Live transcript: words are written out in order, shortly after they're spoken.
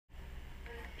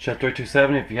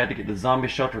Chud327, if you had to get to the zombie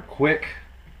shelter quick,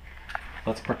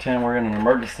 let's pretend we're in an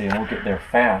emergency and we'll get there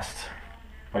fast.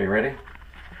 Are you ready?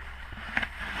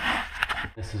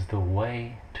 This is the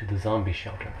way to the zombie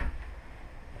shelter.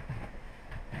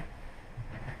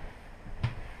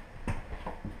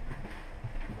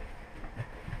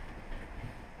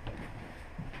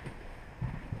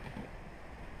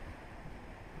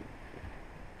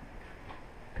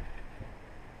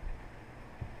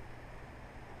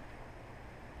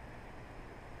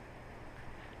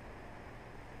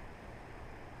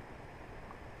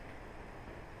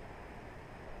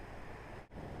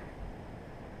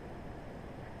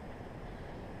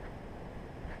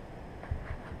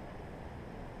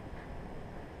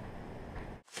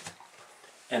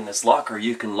 And this locker,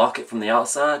 you can lock it from the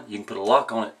outside. You can put a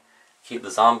lock on it, keep the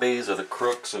zombies or the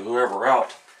crooks or whoever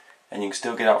out, and you can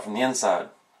still get out from the inside.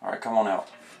 Alright, come on out.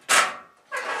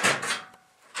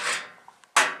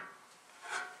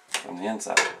 From the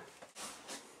inside.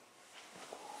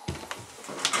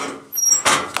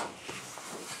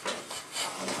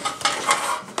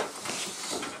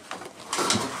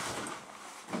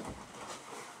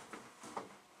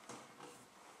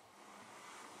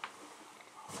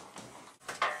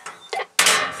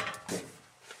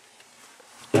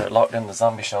 Locked in the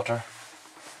zombie shelter.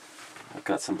 I've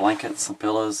got some blankets, some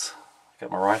pillows, got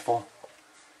my rifle,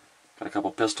 got a couple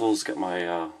pistols, got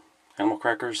my animal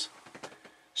crackers,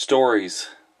 stories,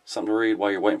 something to read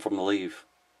while you're waiting for them to leave,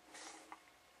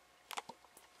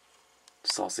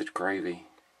 sausage gravy,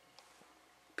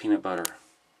 peanut butter,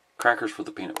 crackers for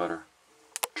the peanut butter,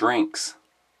 drinks,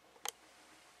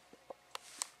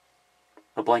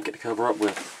 a blanket to cover up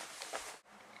with.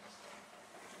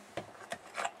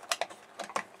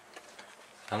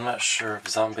 I'm not sure if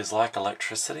zombies like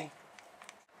electricity.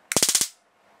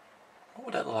 What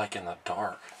would that look like in the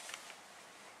dark?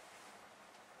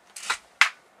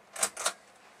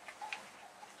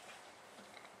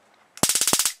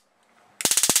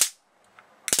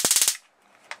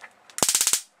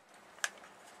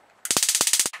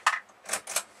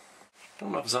 I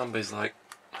don't know if zombies like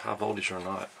high voltage or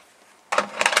not.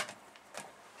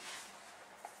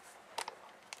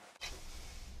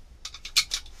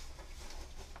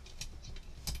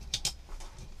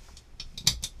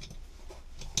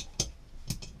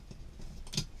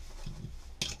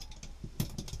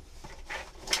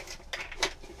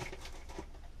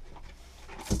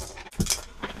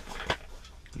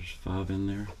 There's 5 in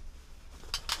there.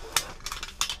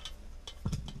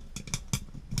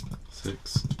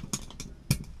 6,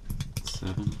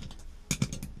 7,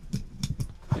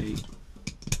 8,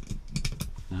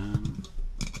 9,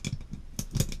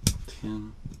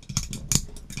 10,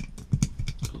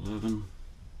 11,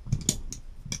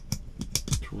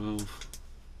 12,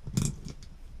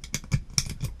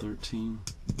 13,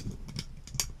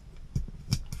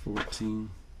 14,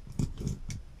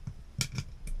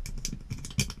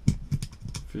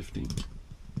 15.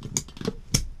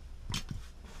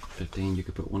 15, you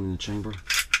could put 1 in the chamber.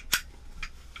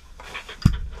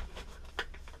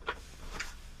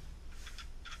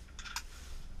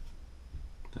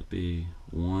 That'd be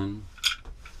 1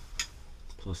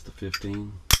 plus the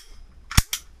 15.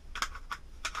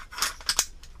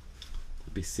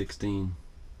 That'd be 16.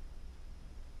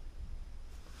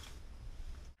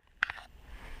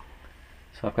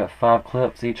 So I've got 5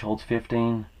 clips, each holds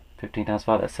 15. 15 times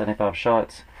 5, that's 75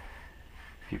 shots.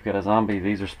 If you've got a zombie,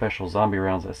 these are special zombie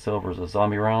rounds. That silver is a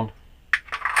zombie round.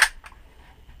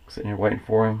 Sitting here waiting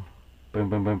for him.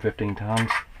 Boom, boom, boom, 15 times.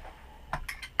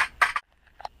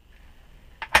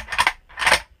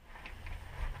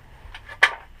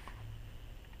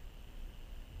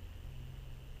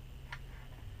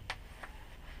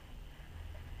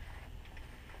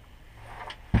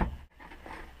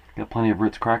 Got plenty of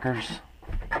Ritz crackers.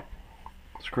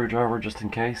 Screwdriver just in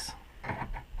case.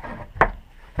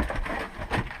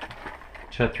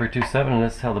 Chud327, and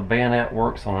this is how the bayonet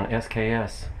works on an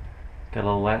SKS. Got a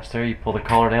little latch there, you pull the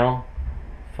collar down,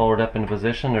 fold it up into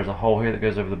position, there's a hole here that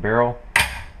goes over the barrel,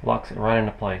 locks it right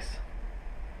into place.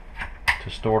 To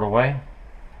store it away,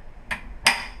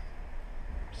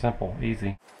 simple,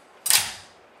 easy.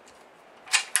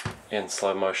 In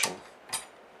slow motion.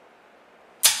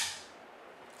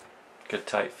 Good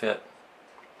tight fit.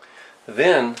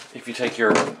 Then, if you take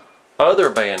your other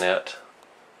bayonet,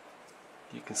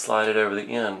 you can slide it over the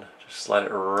end. Just slide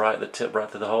it right, the tip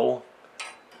right to the hole.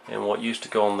 And what used to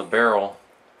go on the barrel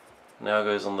now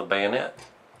goes on the bayonet.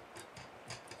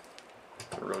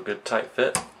 A real good tight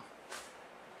fit.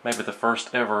 Maybe the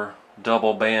first ever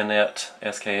double bayonet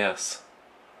SKS.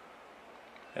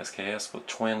 SKS with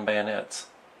twin bayonets.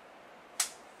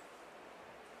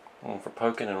 One for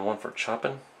poking and one for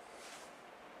chopping.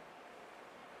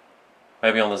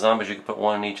 Maybe on the zombies you could put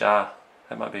one in each eye.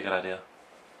 That might be a good idea.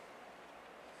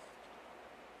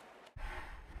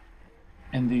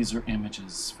 And these are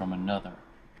images from another,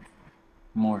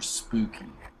 more spooky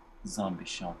zombie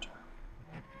shelter.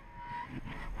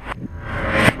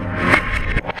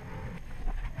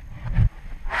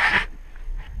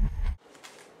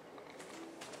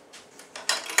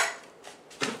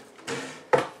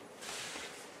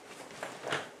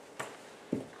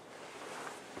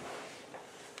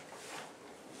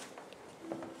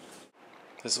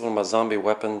 This is one of my zombie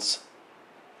weapons.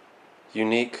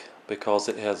 Unique because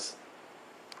it has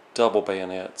double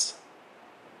bayonets.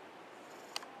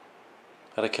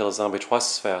 That'll kill a zombie twice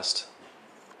as fast.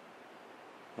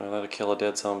 Well, that'll kill a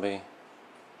dead zombie.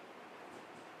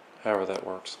 However that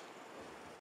works.